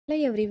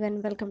Hello everyone,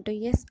 welcome to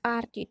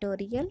SR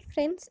tutorial.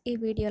 Friends, ఈ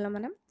వీడియోలో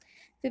మనం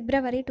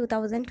ఫిబ్రవరి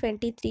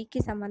 2023కి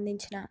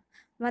సంబంధించిన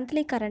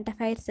మంత్లీ కరెంట్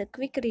అఫైర్స్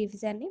క్విక్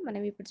రివిజన్ని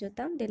మనం ఇప్పుడు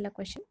చూద్దాం. దీనిలో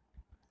క్వశ్చన్: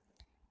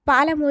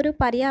 పాలమూరు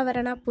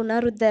పర్యావరణ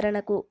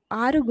పునరుద్ధరణకు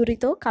 6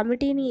 గురితో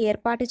కమిటీని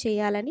ఏర్పాటు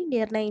చేయాలని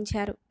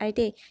నిర్ణయించారు.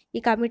 అయితే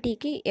ఈ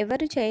కమిటీకి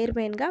ఎవరు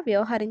చైర్మన్గా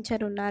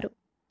వ్యవహరించనున్నారు?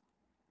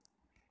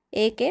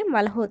 AK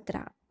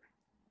Malhotra.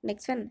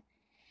 Next one: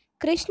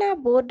 Krishna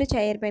board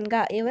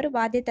చైర్మన్గా ఎవరు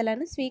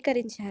బాధ్యతలను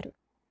స్వీకరించారు?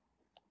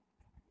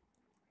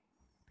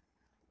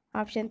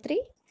 ఆప్షన్ 3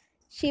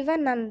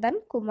 శివనందన్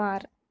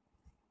కుమార్.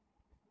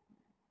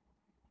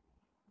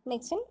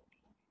 నెక్స్ట్,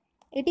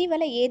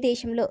 ఇటీవల ఏ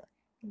దేశంలో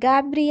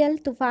గాబ్రియల్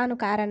తుఫాను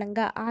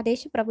కారణంగా ఆ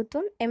దేశ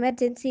ప్రభుత్వం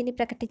ఎమర్జెన్సీని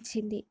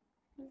ప్రకటించింది?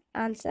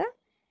 Answer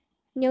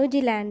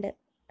New Zealand.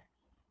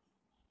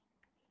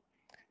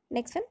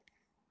 నెక్స్ట్,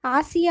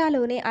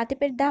 ఆసియాలోనే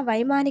అతిపెద్ద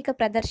వైమానిక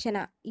ప్రదర్శన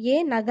ఏ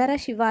నగర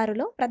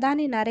శివారులో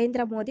ప్రధాని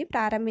నరేంద్ర మోదీ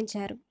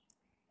ప్రారంభించారు?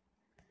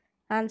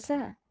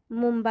 ఆన్సర్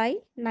ముంబై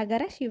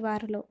నగర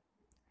శివారులో.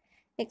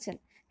 నెక్స్ట్,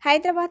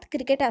 హైదరాబాద్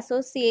క్రికెట్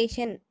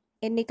అసోసియేషన్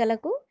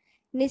ఎన్నికలకు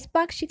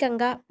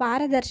నిష్పాక్షికంగా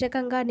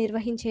పారదర్శకంగా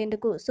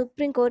నిర్వహించేందుకు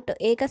సుప్రీంకోర్టు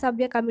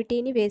ఏకసభ్య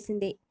కమిటీని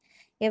వేసింది.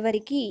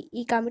 ఎవరికి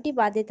ఈ కమిటీ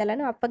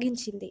బాధ్యతలను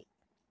అప్పగించింది?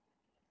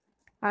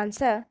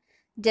 ఆన్సర్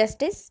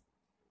జస్టిస్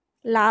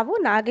లావు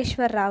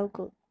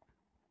నాగేశ్వరరావుకు.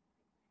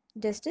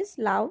 జస్టిస్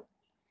లావు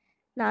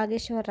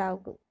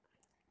నాగేశ్వరరావుకు.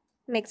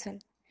 నెక్స్ట్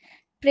వన్: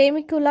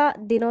 ప్రేమికుల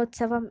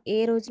దినోత్సవం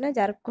ఏ రోజున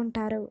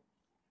జరుపుకుంటారు?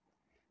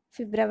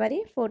 ఫిబ్రవరి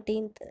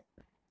 14th.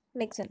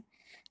 నెక్స్ట్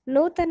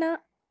వన్: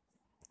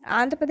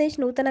 ఆంధ్రప్రదేశ్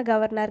నూతన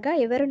గవర్నర్గా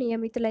ఎవరు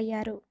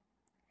నియమితులయ్యారు?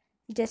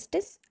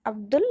 Justice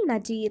Abdul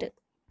Nazir.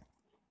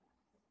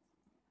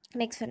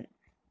 Next one: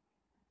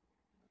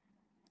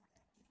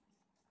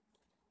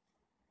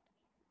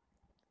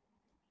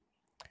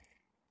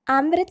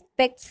 Amrit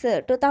పెక్స్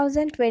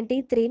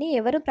 2023ని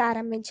ఎవరు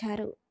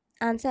ప్రారంభించారు?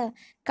 ఆన్సర్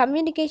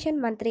కమ్యూనికేషన్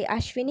మంత్రి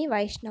అశ్విని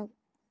వైష్ణవ్.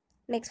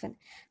 నెక్స్ట్ వన్: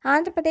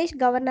 ఆంధ్రప్రదేశ్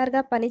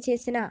గవర్నర్గా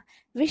పనిచేసిన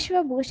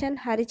బిశ్వభూషణ్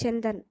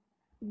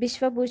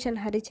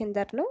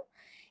హరిచందర్ను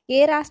ఏ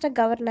రాష్ట్ర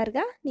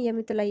గవర్నర్గా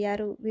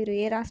నియమితులయ్యారు? వీరు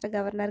ఏ రాష్ట్ర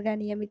గవర్నర్గా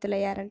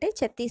నియమితులయ్యారంటే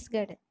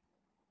ఛత్తీస్గఢ్.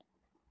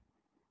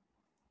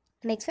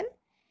 నెక్స్ట్ వన్: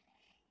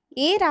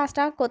 ఏ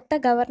రాష్ట్ర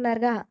కొత్త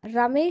గవర్నర్గా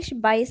రమేష్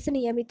బైస్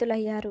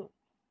నియమితులయ్యారు?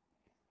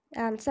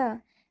 ఆన్సర్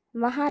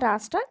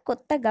మహారాష్ట్ర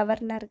కొత్త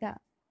గవర్నర్గా.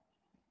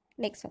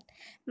 నెక్స్ట్ వన్: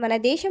 మన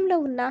దేశంలో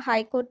ఉన్న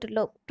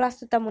హైకోర్టులో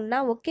ప్రస్తుతం ఉన్న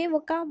ఒకే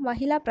ఒక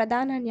మహిళా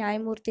ప్రధాన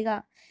న్యాయమూర్తిగా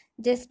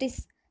జస్టిస్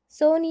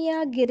సోనియా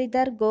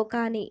గిరిధర్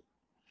గోకాని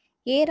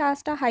ఏ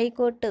రాష్ట్ర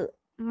హైకోర్టు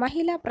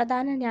మహిళా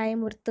ప్రధాన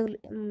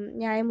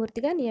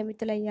న్యాయమూర్తిగా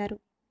నియమితులయ్యారు?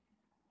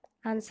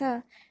 ఆన్సర్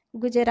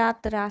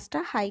గుజరాత్ రాష్ట్ర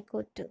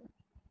హైకోర్టు.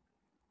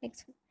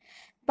 నెక్స్ట్,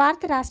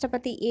 భారత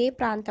రాష్ట్రపతి ఏ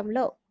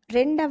ప్రాంతంలో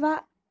 2వ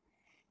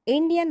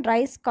ఇండియన్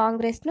రైస్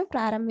కాంగ్రెస్ను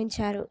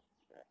ప్రారంభించారు?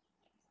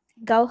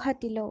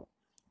 గౌహతిలో.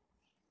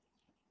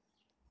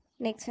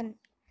 నెక్స్ట్,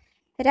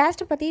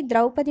 రాష్ట్రపతి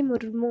ద్రౌపది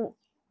ముర్ము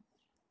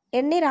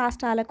ఎన్ని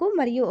రాష్ట్రాలకు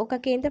మరియు ఒక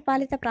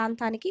కేంద్రపాలిత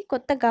ప్రాంతానికి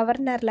కొత్త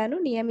గవర్నర్లను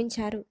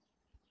నియమించారు?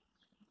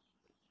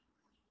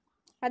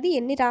 అది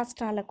ఎన్ని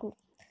రాష్ట్రాలకు?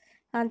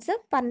 ఆన్సర్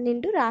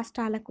 12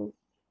 రాష్ట్రాలకు.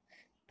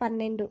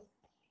 12.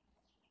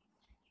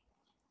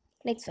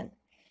 నెక్స్ట్ వన్: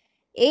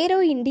 ఏరో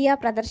ఇండియా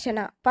ప్రదర్శన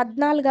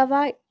 14వ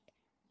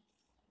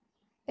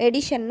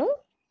ఎడిషన్ను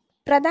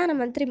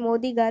ప్రధానమంత్రి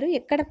మోదీ గారు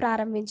ఎక్కడ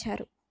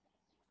ప్రారంభించారు?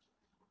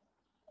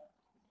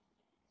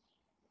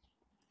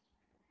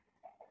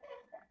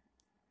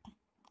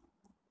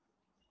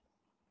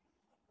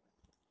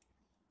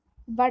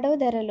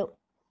 వడోదరలో.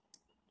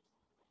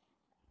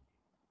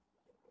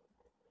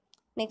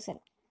 నెక్స్ట్,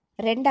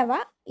 2వ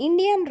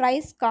ఇండియన్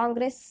రైస్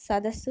కాంగ్రెస్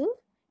సదస్సు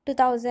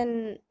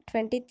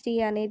 2023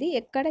 అనేది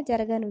ఎక్కడ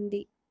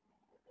జరగనుంది?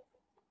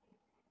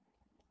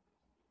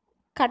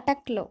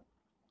 కటక్లో.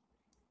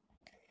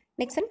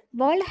 నెక్స్ట్,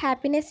 వరల్డ్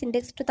హ్యాపీనెస్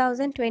ఇండెక్స్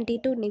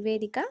 2022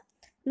 నివేదిక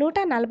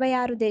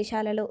 146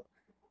 దేశాలలో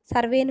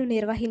సర్వేను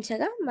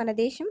నిర్వహించగా మన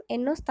దేశం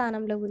ఎన్నో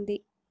స్థానంలో ఉంది?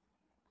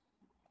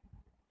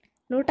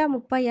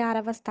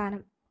 136వ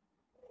స్థానం.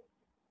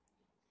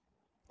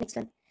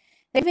 నెక్స్ట్,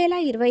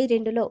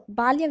 2022లో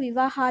బాల్య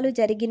వివాహాలు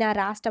జరిగిన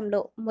రాష్ట్రంలో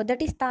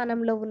మొదటి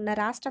స్థానంలో ఉన్న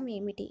రాష్ట్రం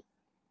ఏమిటి?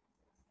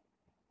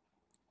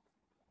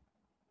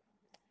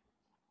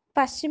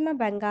 పశ్చిమ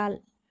బెంగాల్.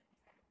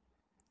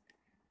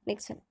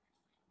 నెక్స్ట్,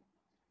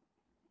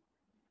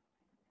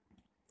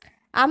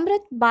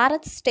 అమృత్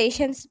భారత్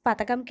స్టేషన్స్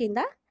పథకం కింద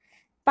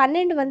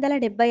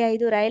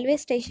 1275 రైల్వే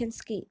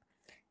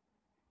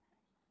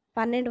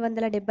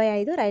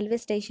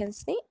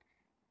స్టేషన్స్ని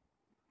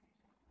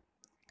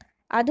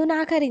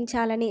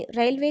అధునాకరించాలని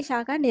రైల్వే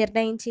శాఖ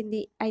నిర్ణయించింది.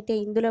 అయితే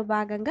ఇందులో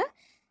భాగంగా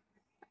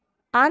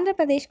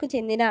ఆంధ్రప్రదేశ్కు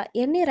చెందిన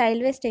ఎన్ని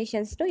రైల్వే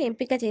స్టేషన్స్ను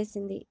ఎంపిక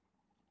చేసింది?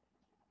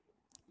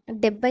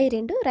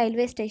 72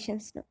 రైల్వే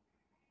స్టేషన్స్ను.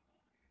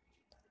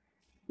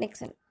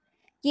 నెక్స్ట్,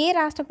 ఏ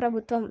రాష్ట్ర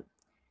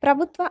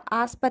ప్రభుత్వ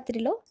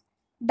ఆసుపత్రిలో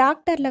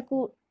డాక్టర్లకు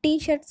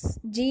టీషర్ట్స్,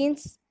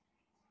 జీన్స్,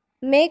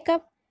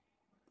 మేకప్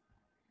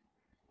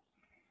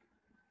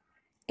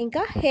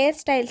ఇంకా హెయిర్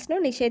స్టైల్స్ను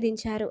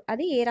నిషేధించారు.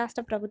 అది ఏ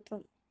రాష్ట్ర ప్రభుత్వం?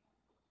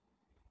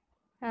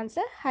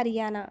 Answer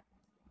Haryana.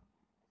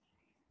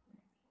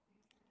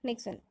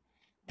 Next one.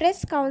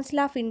 Press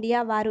council of India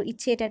వారు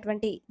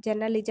ఇచ్చేటటువంటి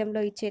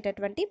జర్నలిజంలో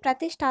ఇచ్చేటటువంటి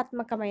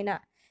ప్రతిష్టాత్మకమైన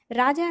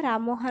రాజా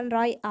రామ్మోహన్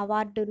రాయ్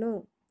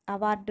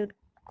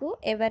అవార్డుకు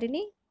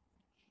ఎవరిని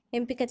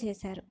ఎంపిక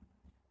చేశారు?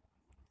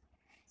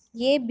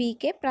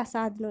 ABK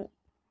ప్రసాద్ను.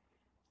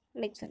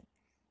 Next one.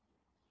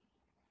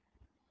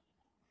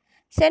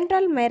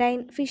 Central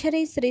marine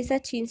fisheries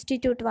research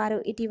institute వారు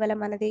ఇటీవల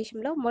మన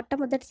దేశంలో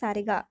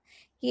మొట్టమొదటిసారిగా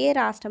ఏ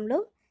రాష్ట్రంలో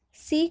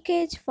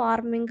సీకేజ్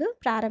ఫార్మింగ్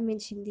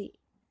ప్రారంభించింది?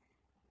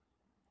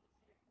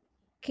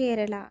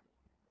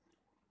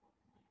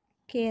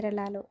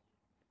 కేరళలో.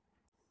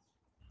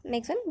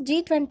 Next one.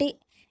 G20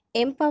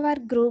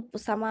 empower group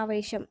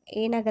సమావేశం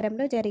ఏ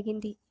నగరంలో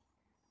జరిగింది?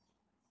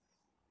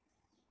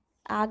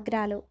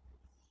 ఆగ్రాలో.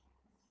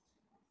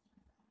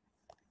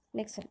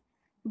 Next one.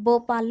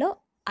 భోపాల్లో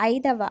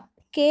 5వ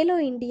ఖేలో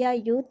ఇండియా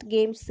యూత్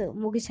గేమ్స్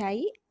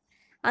ముగిశాయి.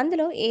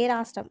 అందులో ఏ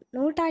రాష్ట్రం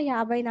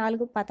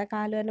 154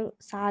 పతకాలను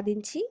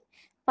సాధించి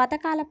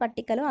పతకాల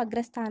పట్టికలో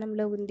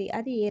అగ్రస్థానంలో ఉంది?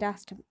 అది ఏ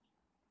రాష్ట్రం?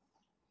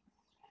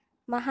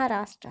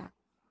 మహారాష్ట్ర.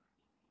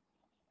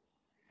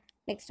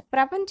 నెక్స్ట్.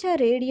 ప్రపంచ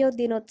రేడియో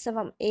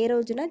దినోత్సవం ఏ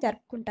రోజున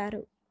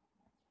జరుపుకుంటారు?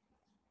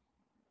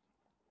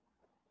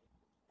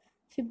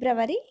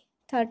 ఫిబ్రవరి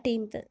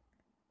 13th.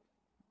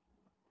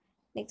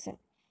 నెక్స్ట్.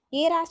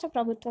 ఏ రాష్ట్ర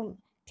ప్రభుత్వం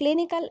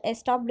క్లినికల్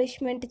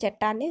ఎస్టాబ్లిష్మెంట్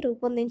చట్టాన్ని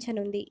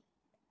రూపొందించనుంది?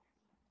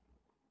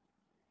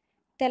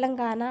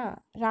 తెలంగాణ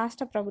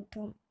రాష్ట్ర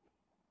ప్రభుత్వం.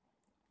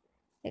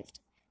 నెక్స్ట్.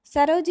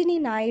 సరోజినీ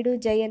నాయుడు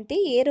జయంతి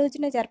ఏ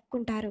రోజున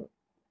జరుపుకుంటారు?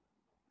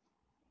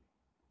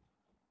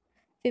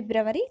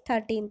 ఫిబ్రవరి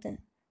 13th.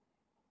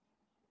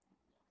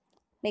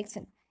 నెక్స్ట్.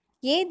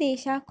 ఏ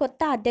దేశ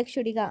కొత్త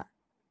అధ్యక్షుడిగా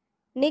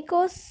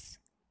నికోస్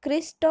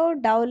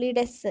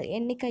క్రిస్టోడౌలిడెస్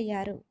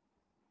ఎన్నికయ్యారు?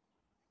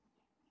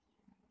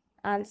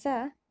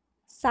 ఆన్సర్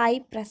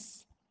సైప్రస్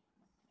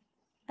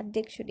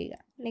అధ్యక్షుడిగా.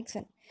 Next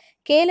one.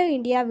 Khelo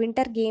India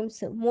winter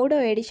games 3వ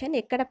ఎడిషన్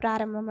ఎక్కడ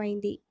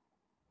ప్రారంభమైంది?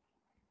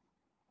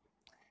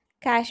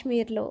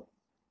 కాశ్మీర్లో.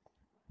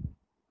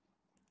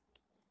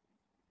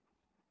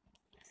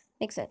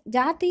 నెక్స్ట్.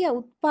 జాతీయ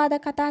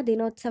ఉత్పాదకత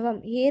దినోత్సవం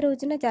ఏ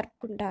రోజున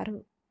జరుపుకుంటారు?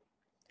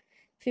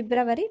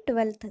 ఫిబ్రవరి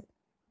 12th.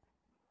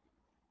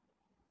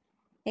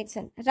 Next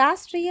one.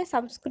 రాష్ట్రీయ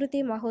సంస్కృతి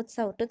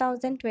మహోత్సవ్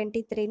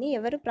 2023ని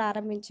ఎవరు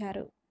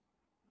ప్రారంభించారు?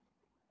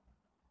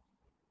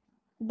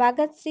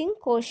 భగత్ సింగ్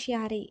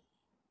కోశ్యారి.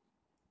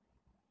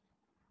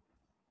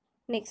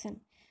 Next one.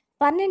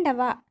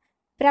 12వ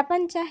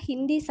ప్రపంచ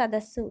హిందీ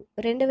సదస్సు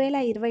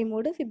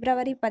 2023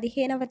 ఫిబ్రవరి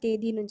 15వ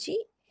తేదీ నుంచి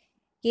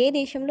ఏ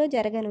దేశంలో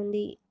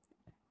జరగనుంది?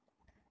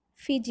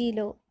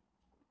 ఫిజీలో.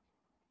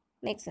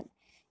 Next one.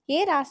 ఏ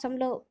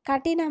రాష్ట్రంలో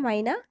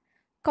కఠినమైన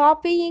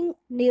కాపీయింగ్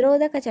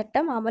నిరోధక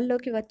చట్టం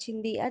అమల్లోకి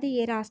వచ్చింది? అది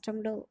ఏ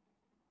రాష్ట్రంలో?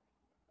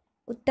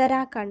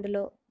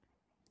 ఉత్తరాఖండ్లో.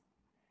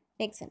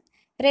 Next one.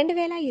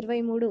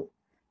 2023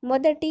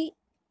 మొదటి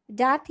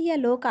జాతీయ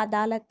లోక్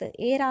అదాలత్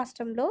ఏ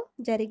రాష్ట్రంలో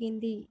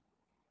జరిగింది?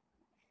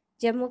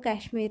 జమ్మూ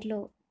కాశ్మీర్లో.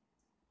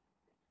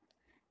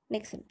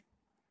 Next.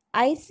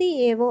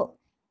 ICAO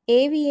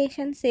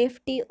aviation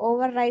safety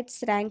over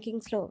rights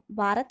ర్యాంకింగ్స్లో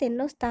Bharat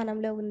ఎన్నో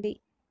స్థానంలో ఉంది?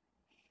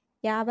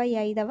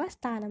 55వ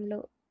స్థానంలో.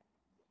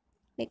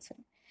 నెక్స్ట్.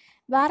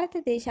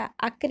 భారతదేశ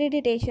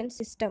అక్రిడిటేషన్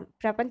సిస్టమ్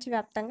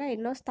ప్రపంచవ్యాప్తంగా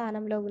ఎన్నో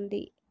స్థానంలో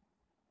ఉంది?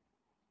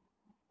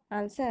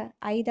 ఆన్సర్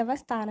 5వ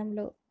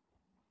స్థానంలో.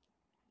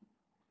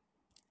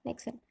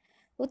 Next.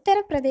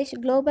 Uttar Pradesh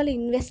global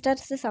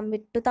investors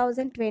summit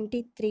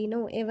 2023ను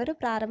ఎవరు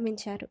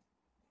ప్రారంభించారు?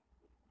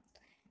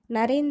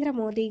 నరేంద్ర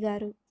మోదీ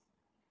గారు.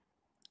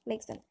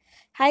 నెక్స్ట్.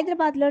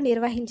 హైదరాబాద్లో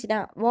నిర్వహించిన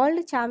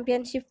వరల్డ్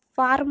ఛాంపియన్షిప్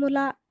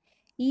ఫార్ములా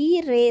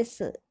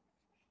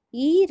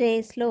ఈ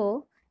రేస్లో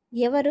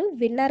ఎవరు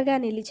విన్నర్గా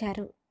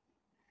నిలిచారు?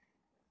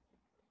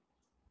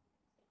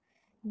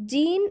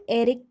 Gene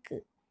Eric.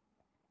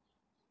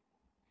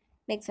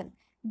 నెక్స్ట్.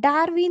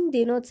 డార్విన్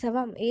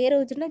దినోత్సవం ఏ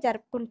రోజున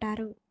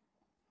జరుపుకుంటారు?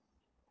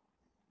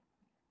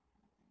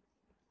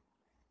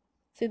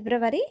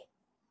 ఫిబ్రవరి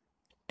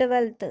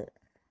 12th.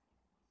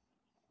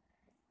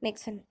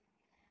 నెక్స్ట్.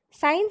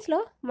 సైన్స్లో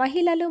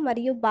మహిళలు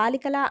మరియు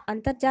బాలికల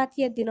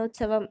అంతర్జాతీయ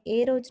దినోత్సవం ఏ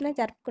రోజున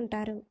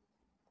జరుపుకుంటారు?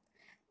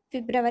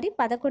 ఫిబ్రవరి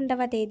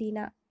 11వ తేదీన.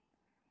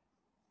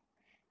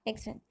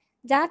 నెక్స్ట్.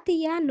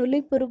 జాతీయ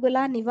నులి పురుగుల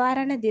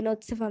నివారణ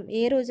దినోత్సవం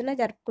ఏ రోజున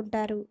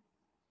జరుపుకుంటారు?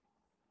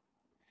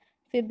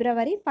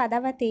 ఫిబ్రవరి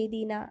 10వ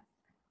తేదీన.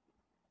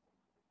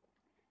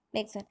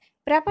 నెక్స్ట్.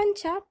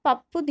 ప్రపంచ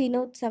పప్పు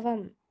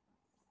దినోత్సవం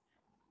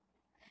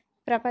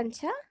ప్రపంచ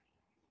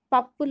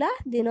పప్పుల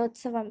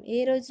దినోత్సవం ఏ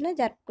రోజున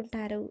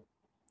జరుపుకుంటారు?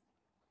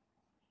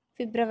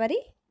 ఫిబ్రవరి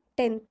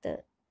 10th.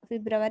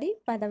 ఫిబ్రవరి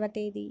 10వ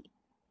తేదీ.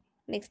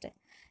 నెక్స్ట్.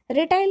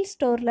 రిటైల్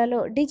స్టోర్లలో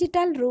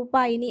డిజిటల్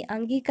రూపాయిని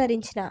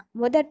అంగీకరించిన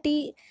మొదటి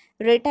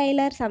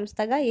రిటైలర్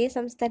సంస్థగా ఏ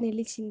సంస్థ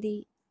నిలిచింది?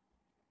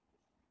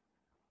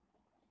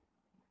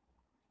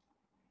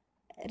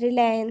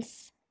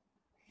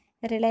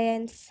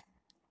 రిలయన్స్.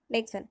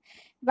 Next one.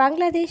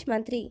 బంగ్లాదేశ్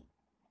మంత్రి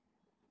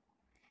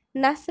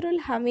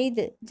నస్రుల్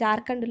హమీద్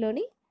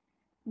జార్ఖండ్లోని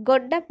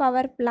గొడ్డ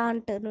పవర్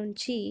ప్లాంట్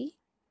నుంచి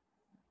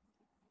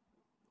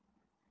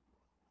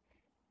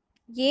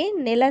ఏ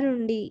నెల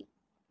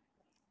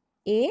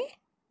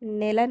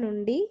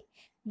నుండి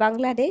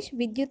బంగ్లాదేశ్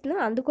విద్యుత్ను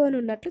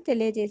అందుకోనున్నట్లు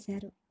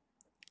తెలియజేశారు?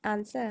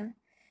 ఆన్సర్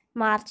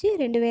మార్చి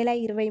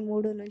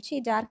 2023 నుంచి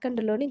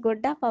జార్ఖండ్లోని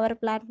గొడ్డ పవర్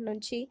ప్లాంట్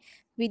నుంచి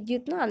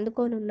విద్యుత్ను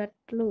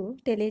అందుకోనున్నట్లు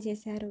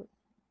తెలియజేశారు.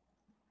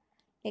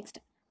 నెక్స్ట్,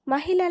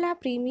 మహిళల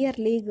ప్రీమియర్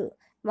లీగ్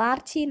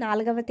మార్చి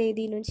 4వ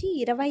తేదీ నుంచి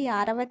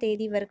 26వ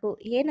తేదీ వరకు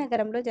ఏ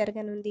నగరంలో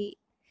జరగనుంది?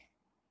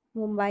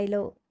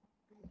 ముంబైలో.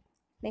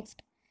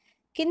 నెక్స్ట్,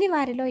 కింది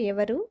వారిలో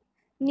ఎవరు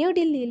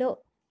న్యూఢిల్లీలో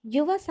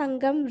యువ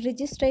సంఘం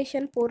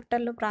రిజిస్ట్రేషన్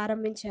పోర్టల్ను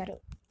ప్రారంభించారు?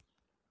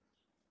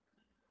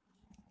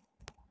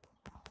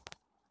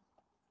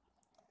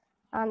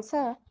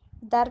 ఆన్సర్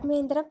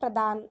ధర్మేంద్ర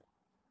ప్రధాన్.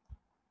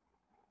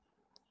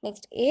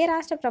 నెక్స్ట్, ఏ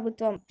రాష్ట్ర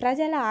ప్రభుత్వం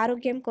ప్రజల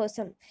ఆరోగ్యం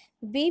కోసం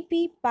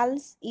బీపీ,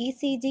 పల్స్,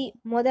 ఈసీజీ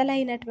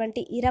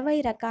మొదలైనటువంటి 20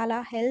 రకాల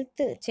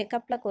హెల్త్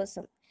చెకప్ల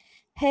కోసం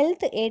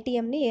హెల్త్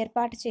ఏటీఎంని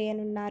ఏర్పాటు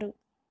చేయనున్నారు?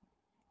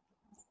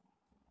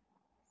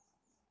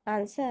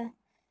 ఆన్సర్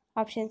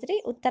ఆప్షన్ 3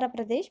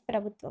 ఉత్తరప్రదేశ్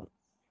ప్రభుత్వం.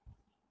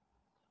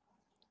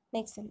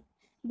 నెక్స్ట్,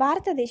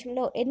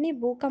 భారతదేశంలో ఎన్ని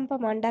భూకంప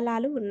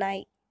మండలాలు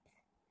ఉన్నాయి?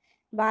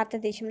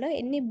 భారతదేశంలో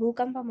ఎన్ని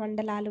భూకంప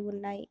మండలాలు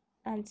ఉన్నాయి?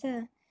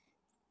 ఆన్సర్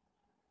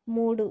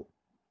 4.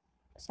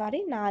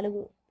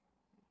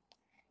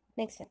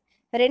 నెక్స్ట్,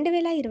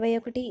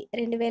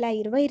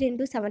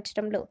 2021-2022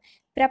 సంవత్సరంలో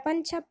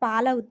ప్రపంచ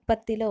పాల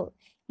ఉత్పత్తిలో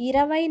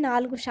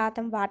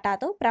 24%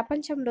 వాటాతో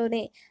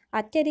ప్రపంచంలోనే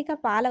అత్యధిక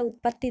పాల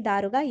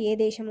ఉత్పత్తిదారుగా ఏ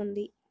దేశం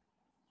ఉంది?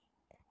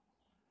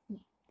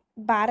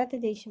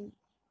 భారతదేశం.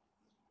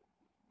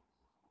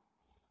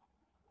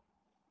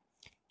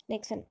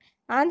 నెక్స్ట్,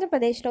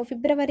 ఆంధ్రప్రదేశ్లో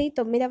ఫిబ్రవరి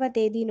 9వ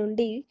తేదీ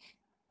నుండి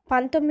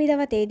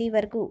 19వ తేదీ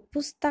వరకు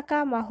పుస్తక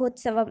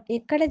మహోత్సవం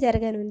ఎక్కడ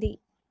జరగనుంది?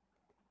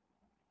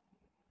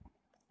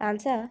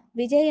 ఆన్సర్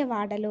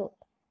విజయవాడలో.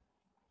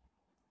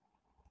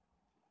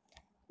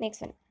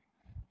 నెక్స్ట్,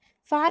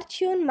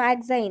 ఫార్చ్యూన్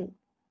మ్యాగజైన్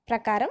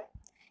ప్రకారం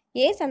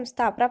ఏ సంస్థ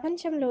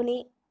ప్రపంచంలోని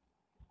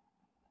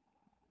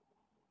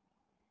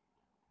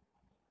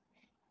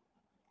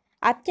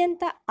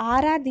అత్యంత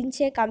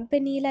ఆరాధించే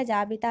కంపెనీల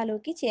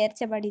జాబితాలోకి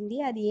చేర్చబడింది?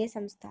 అది ఏ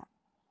సంస్థ?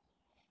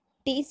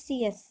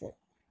 టీసీఎస్.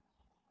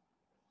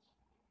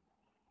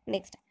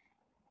 నెక్స్ట్,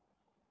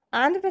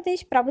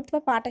 ఆంధ్రప్రదేశ్ ప్రభుత్వ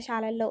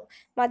పాఠశాలల్లో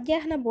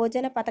మధ్యాహ్న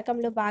భోజన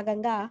పథకంలో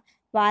భాగంగా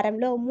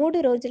వారంలో 3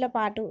 రోజుల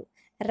పాటు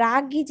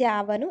రాగి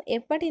జావను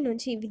ఎప్పటి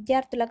నుంచి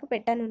విద్యార్థులకు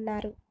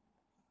పెట్టనున్నారు?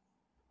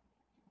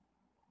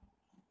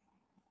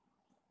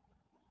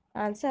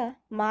 ఆన్సర్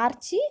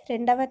మార్చి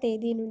 2వ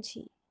తేదీ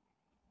నుంచి.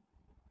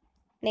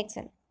 నెక్స్ట్,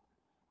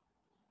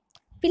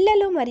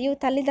 పిల్లలు మరియు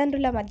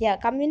తల్లిదండ్రుల మధ్య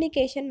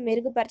కమ్యూనికేషన్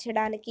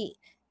మెరుగుపరచడానికి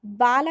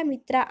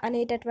బాలమిత్ర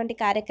అనేటటువంటి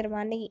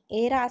కార్యక్రమాన్ని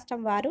ఏ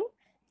రాష్ట్రం వారు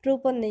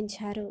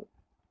రూపొందించారు?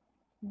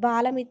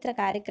 బాలమిత్ర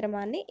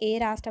కార్యక్రమాన్ని ఏ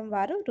రాష్ట్రం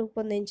వారు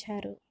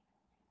రూపొందించారు?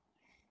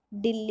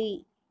 ఢిల్లీ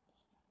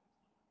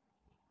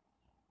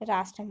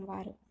రాష్ట్రం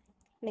వారు.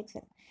 నెక్స్ట్,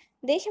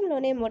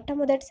 దేశంలోనే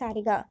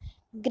మొట్టమొదటిసారిగా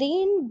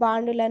గ్రీన్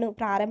బాండులను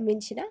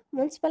ప్రారంభించిన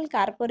మున్సిపల్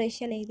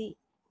కార్పొరేషన్ ఏది?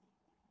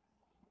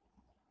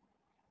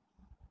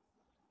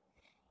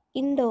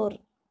 ఇండోర్.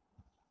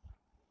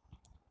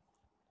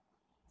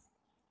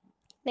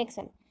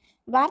 నెక్స్ట్,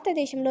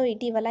 భారతదేశంలో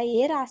ఇటీవల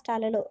ఏ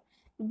రాష్ట్రాలలో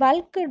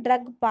బల్క్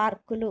డ్రగ్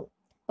పార్కులు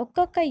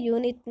ఒక్కొక్క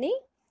యూనిట్ని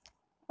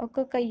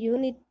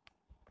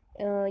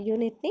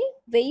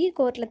 1000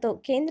 కోట్లతో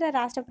కేంద్ర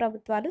రాష్ట్ర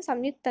ప్రభుత్వాలు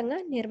సంయుక్తంగా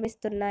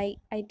నిర్మిస్తున్నాయి?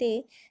 అయితే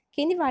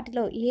కింది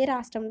వాటిలో ఏ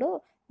రాష్ట్రంలో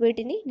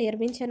వీటిని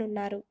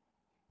నిర్మించనున్నారు?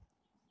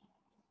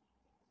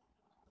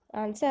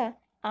 ఆన్సర్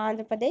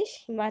ఆంధ్రప్రదేశ్,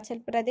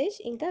 హిమాచల్ ప్రదేశ్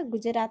ఇంకా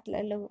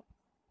గుజరాత్లలో.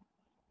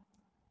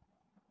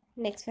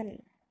 నెక్స్ట్ వన్,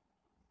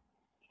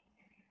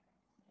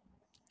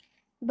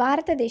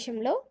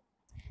 భారతదేశంలో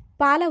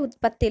పాల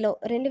ఉత్పత్తిలో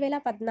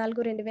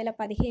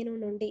 2014-2015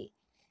 నుండి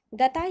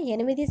గత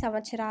 8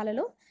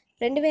 సంవత్సరాలలో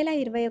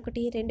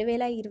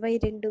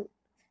 2021-2022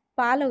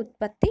 పాల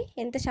ఉత్పత్తి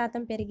ఎంత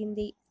శాతం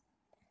పెరిగింది?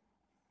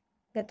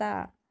 గత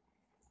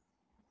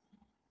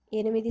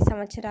 8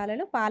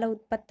 సంవత్సరాలలో పాల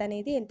ఉత్పత్తి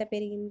అనేది ఎంత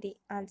పెరిగింది?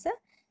 ఆన్సర్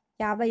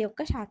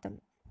 51%.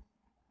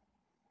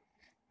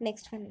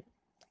 నెక్స్ట్ వన్,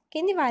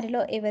 కింది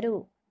వారిలో ఎవరు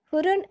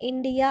హురున్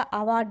ఇండియా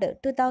అవార్డు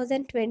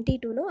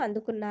 2022ను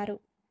అందుకున్నారు?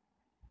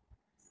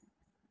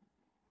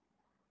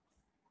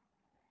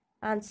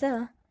 Answer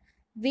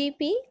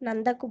VP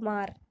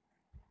Nandakumar.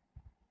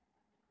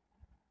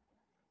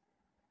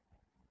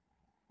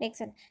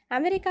 Next,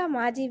 America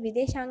మాజీ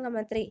విదేశాంగ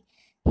మంత్రి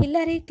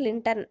హిల్లరీ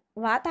క్లింటన్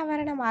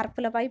వాతావరణ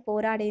మార్పులపై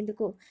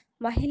పోరాడేందుకు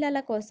మహిళల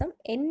కోసం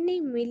ఎన్ని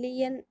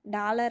మిలియన్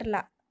డాలర్ల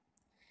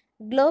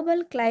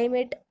గ్లోబల్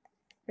క్లైమేట్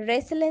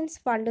రెసిలెన్స్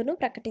ఫండ్ను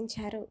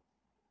ప్రకటించారు?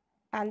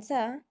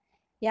 ఆన్సర్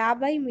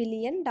 50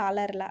 మిలియన్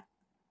డాలర్ల.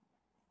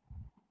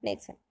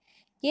 నెక్స్ట్,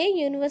 ఏ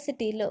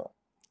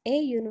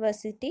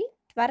యూనివర్సిటీ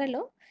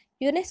త్వరలో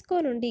యునెస్కో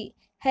నుండి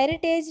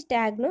హెరిటేజ్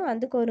ట్యాగ్ను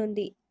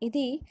అందుకోనుంది?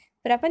 ఇది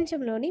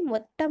ప్రపంచంలోని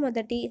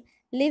మొట్టమొదటి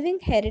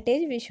లివింగ్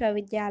హెరిటేజ్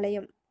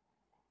విశ్వవిద్యాలయం,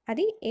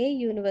 అది ఏ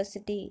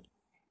university?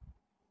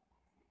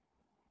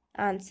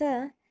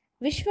 Answer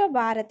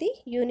Visvabharati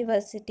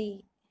university.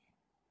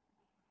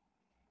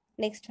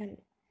 Next one,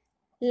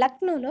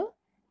 లక్నోలో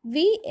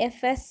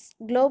విఎఫ్ఎస్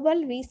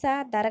గ్లోబల్ వీసా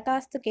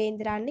దరఖాస్తు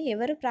కేంద్రాన్ని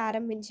ఎవరు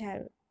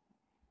ప్రారంభించారు?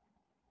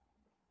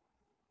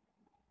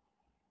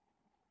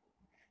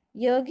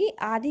 యోగి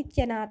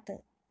ఆదిత్యనాథ్.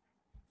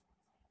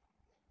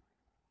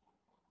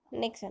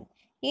 నెక్స్ట్ వన్,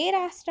 ఏ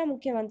రాష్ట్ర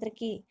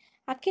ముఖ్యమంత్రికి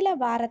అఖిల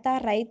భారత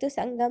రైతు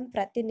సంఘం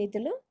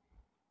ప్రతినిధులు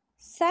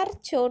సర్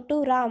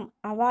చోటురామ్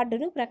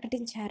అవార్డును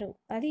ప్రకటించారు?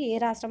 అది ఏ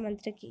రాష్ట్ర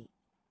మంత్రికి?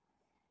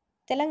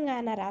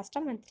 తెలంగాణ రాష్ట్ర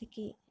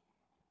మంత్రికి.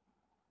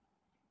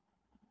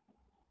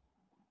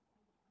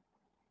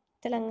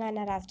 తెలంగాణ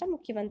రాష్ట్ర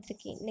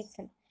ముఖ్యమంత్రికి. నెక్స్ట్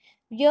వన్,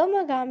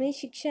 వ్యోమగామి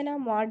శిక్షణ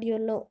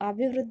మాడ్యూల్ను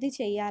అభివృద్ధి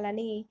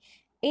చేయాలని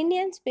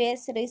ఇండియన్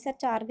స్పేస్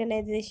రీసెర్చ్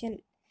ఆర్గనైజేషన్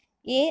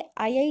ఏ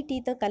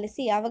ఐఐటితో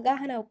కలిసి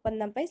అవగాహన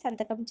ఒప్పందంపై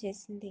సంతకం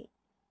చేసింది?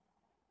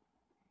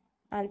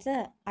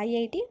 ఆన్సర్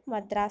ఐఐటి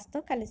మద్రాస్తో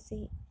కలిసి.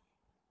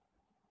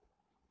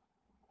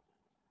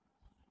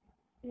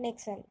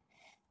 నెక్స్ట్ వన్,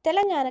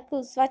 తెలంగాణకు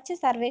స్వచ్ఛ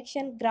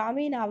సర్వేక్షణ్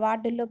గ్రామీణ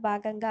అవార్డుల్లో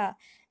భాగంగా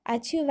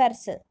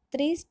అచీవర్స్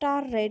 3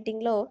 స్టార్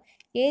రేటింగ్లో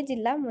ఏ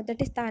జిల్లా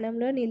మొదటి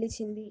స్థానంలో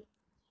నిలిచింది?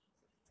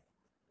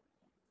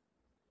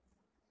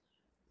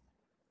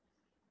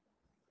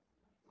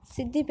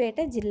 సిద్దిపేట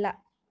జిల్లా.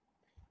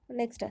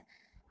 నెక్స్ట్,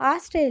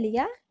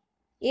 ఆస్ట్రేలియా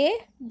ఏ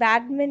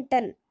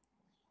బ్యాడ్మింటన్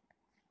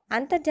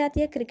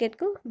అంతర్జాతీయ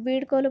క్రికెట్కు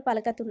వీడ్కోలు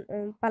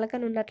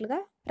పలకనున్నట్లుగా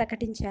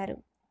ప్రకటించారు?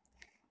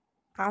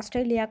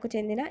 ఆస్ట్రేలియాకు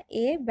చెందిన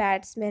ఏ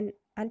బ్యాట్స్మెన్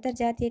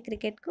అంతర్జాతీయ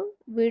క్రికెట్కు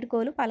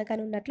వీడ్కోలు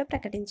పలకనున్నట్లు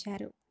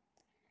ప్రకటించారు?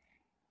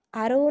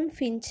 Aaron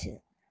Finch.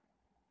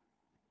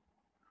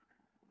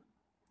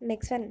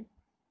 నెక్స్ట్ వన్,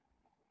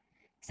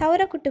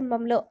 సౌర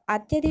కుటుంబంలో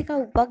అత్యధిక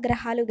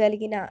ఉపగ్రహాలు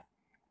కలిగిన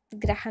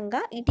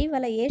గ్రహంగా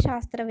ఇటీవల ఏ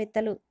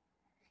శాస్త్రవేత్తలు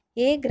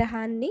ఏ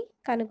గ్రహాన్ని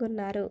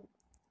కనుగొన్నారు?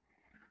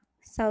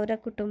 సౌర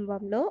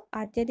కుటుంబంలో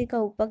అత్యధిక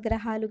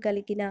ఉపగ్రహాలు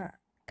కలిగిన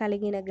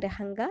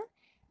గ్రహంగా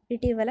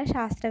ఇటీవల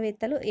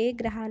శాస్త్రవేత్తలు ఏ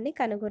గ్రహాన్ని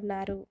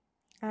కనుగొన్నారు?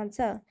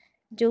 Answer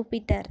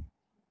Jupiter.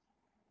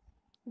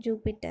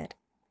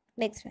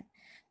 నెక్స్ట్ వన్,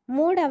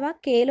 3వ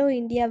ఖేలో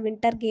ఇండియా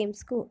వింటర్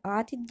గేమ్స్కు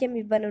ఆతిథ్యం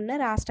ఇవ్వనున్న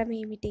రాష్ట్రం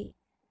ఏమిటి?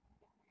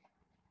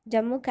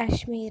 Jammu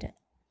Kashmir.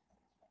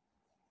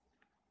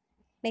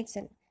 Next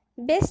one,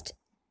 best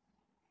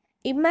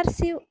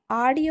immersive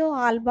audio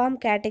album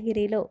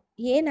కేటగిరీలో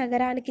ఏ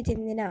నగరానికి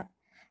చెందిన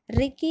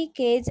రికీ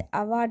కేజ్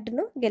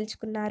అవార్డును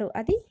గెలుచుకున్నారు?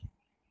 అది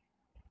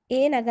ఏ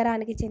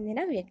నగరానికి చెందిన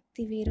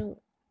వ్యక్తి వీరు?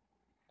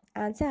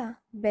 ఆన్సర్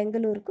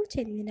బెంగళూరుకు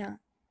చెందిన.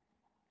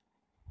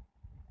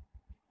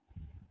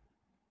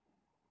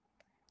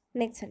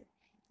 నెక్స్ట్ వన్,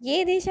 ఏ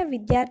దేశ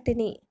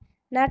విద్యార్థిని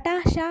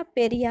నటాషా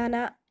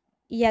పెరియానా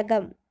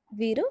యగం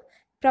వీరు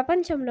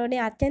ప్రపంచంలోనే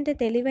అత్యంత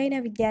తెలివైన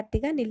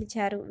విద్యార్థిగా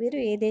నిలిచారు? వీరు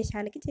ఏ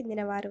దేశానికి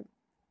చెందినవారు?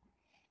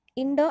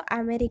 ఇండో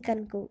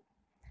అమెరికన్కు.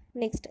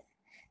 నెక్స్ట్,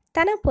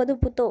 తన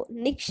పొదుపుతో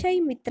నిక్షయ్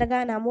మిత్రగా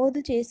నమోదు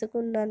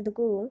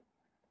చేసుకున్నందుకు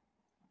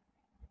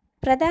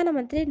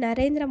ప్రధానమంత్రి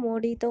నరేంద్ర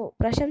మోడీతో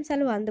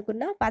ప్రశంసలు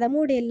అందుకున్న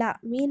 13 ఏళ్ల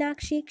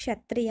మీనాక్షి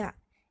క్షత్రియ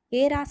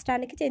ఏ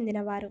రాష్ట్రానికి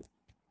చెందినవారు?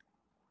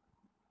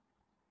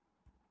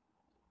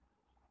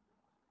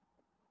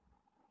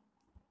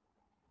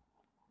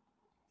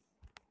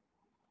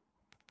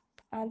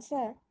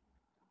 ఆన్సర్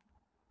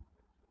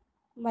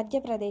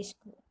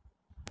మధ్యప్రదేశ్కు.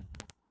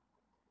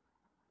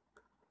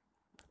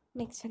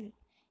 నెక్స్ట్,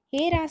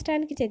 ఏ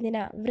రాష్ట్రానికి చెందిన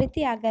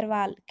వృత్తి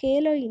అగర్వాల్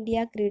ఖేలో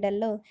ఇండియా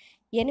క్రీడల్లో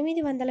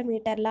 800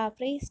 మీటర్ల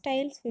ఫ్రీ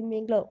స్టైల్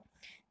స్విమ్మింగ్లో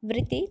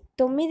వృత్తి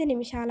 9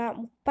 నిమిషాల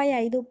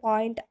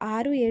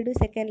 35.67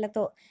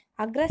 సెకండ్లతో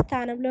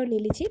అగ్రస్థానంలో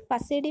నిలిచి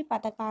పసిడి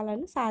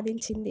పతకాలను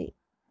సాధించింది?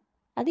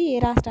 అది ఏ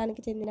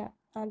రాష్ట్రానికి చెందిన?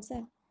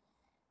 ఆన్సర్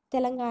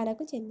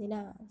తెలంగాణకు చెందిన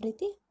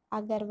వృత్తి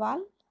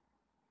అగర్వాల్.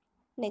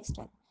 నెక్స్ట్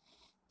వన్,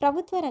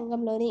 ప్రభుత్వ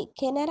రంగంలోని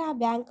కెనరా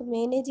బ్యాంక్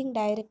మేనేజింగ్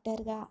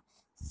డైరెక్టర్గా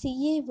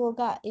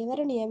సిఈఓగా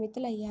ఎవరు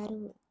నియమితులయ్యారు?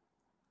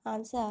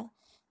 ఆన్సర్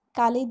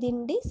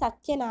కలిదిండి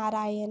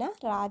సత్యనారాయణ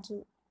రాజు.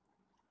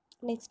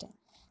 నెక్స్ట్,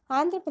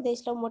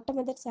 ఆంధ్రప్రదేశ్లో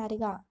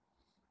మొట్టమొదటిసారిగా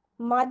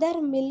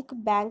మదర్ మిల్క్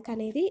బ్యాంక్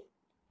అనేది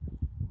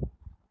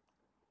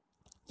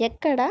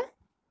ఎక్కడ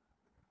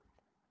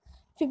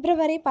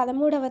ఫిబ్రవరి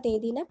 13వ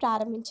తేదీన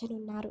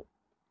ప్రారంభించనున్నారు?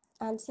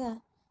 ఆన్సర్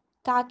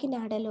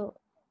కాకినాడలో.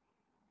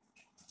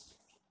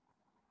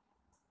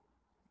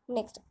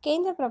 నెక్స్ట్,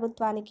 కేంద్ర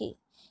ప్రభుత్వానికి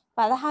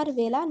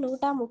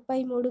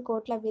 16,133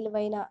 కోట్ల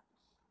విలువైన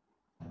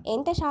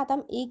ఎంత శాతం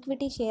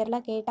ఈక్విటీ షేర్ల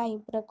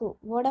కేటాయింపునకు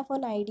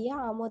వోడాఫోన్ ఐడియా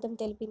ఆమోదం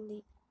తెలిపింది?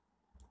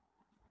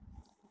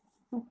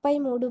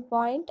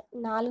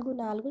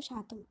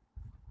 33.44%.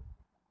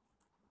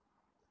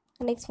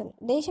 నెక్స్ట్ వన్,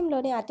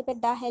 దేశంలోని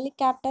అతిపెద్ద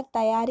హెలికాప్టర్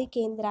తయారీ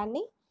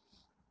కేంద్రాన్ని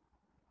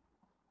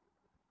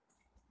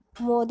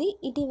మోదీ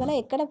ఇటీవల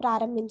ఎక్కడ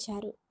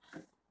ప్రారంభించారు?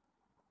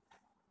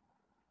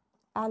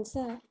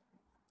 ఆన్సర్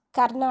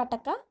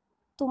కర్ణాటక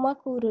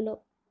తుమకూరులో.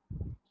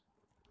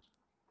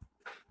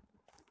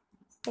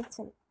 నెక్స్ట్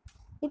వన్,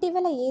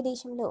 ఇటీవల ఏ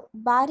దేశంలో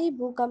భారీ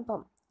భూకంపం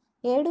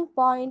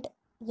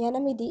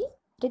 7.8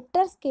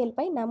 రిక్టర్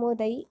స్కేల్పై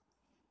నమోదై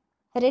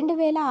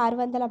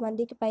 2600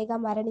 మందికి పైగా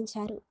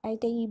మరణించారు.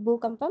 అయితే ఈ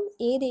భూకంపం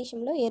ఏ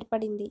దేశంలో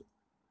ఏర్పడింది?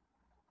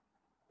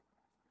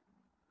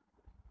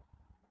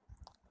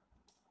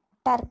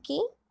 టర్కీ,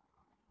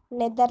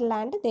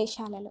 నెదర్లాండ్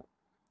దేశాలలో.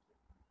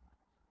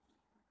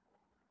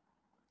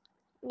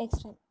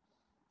 Next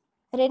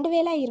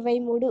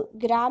 2023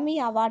 Grammy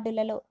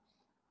అవార్డులలో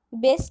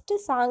best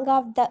song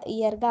of the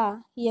ఇయర్గా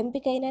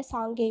ఎంపికైన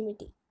సాంగ్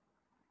ఏమిటి?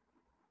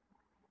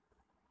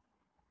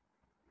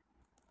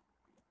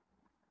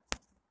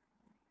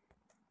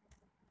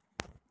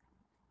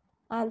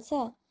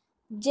 Answer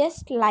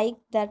just like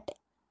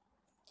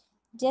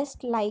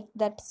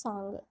that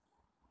song.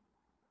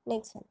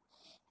 Next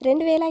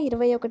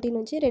 2021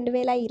 నుంచి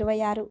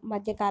 2026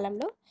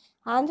 మధ్యకాలంలో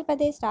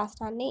ఆంధ్రప్రదేశ్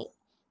రాష్ట్రాన్ని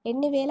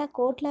ఎన్ని వేల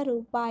కోట్ల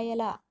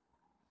రూపాయల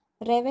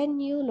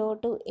రెవెన్యూ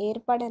లోటు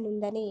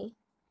ఏర్పడనుందని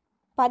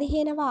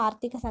 15వ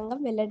ఆర్థిక సంఘం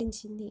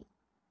వెల్లడించింది?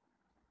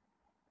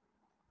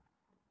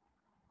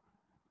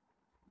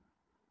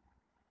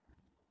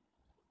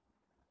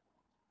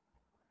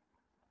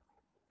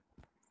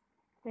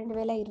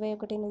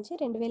 2021 నుంచి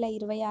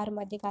 2026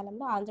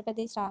 మధ్యకాలంలో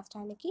ఆంధ్రప్రదేశ్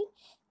రాష్ట్రానికి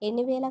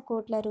ఎన్ని వేల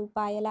కోట్ల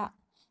రూపాయల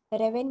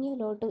రెవెన్యూ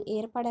లోటు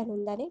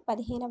ఏర్పడనుందని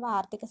 15వ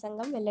ఆర్థిక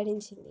సంఘం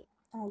వెల్లడించింది?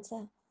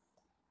 ఆన్సర్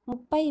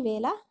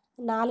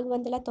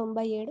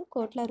 30,497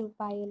 కోట్ల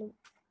రూపాయలు.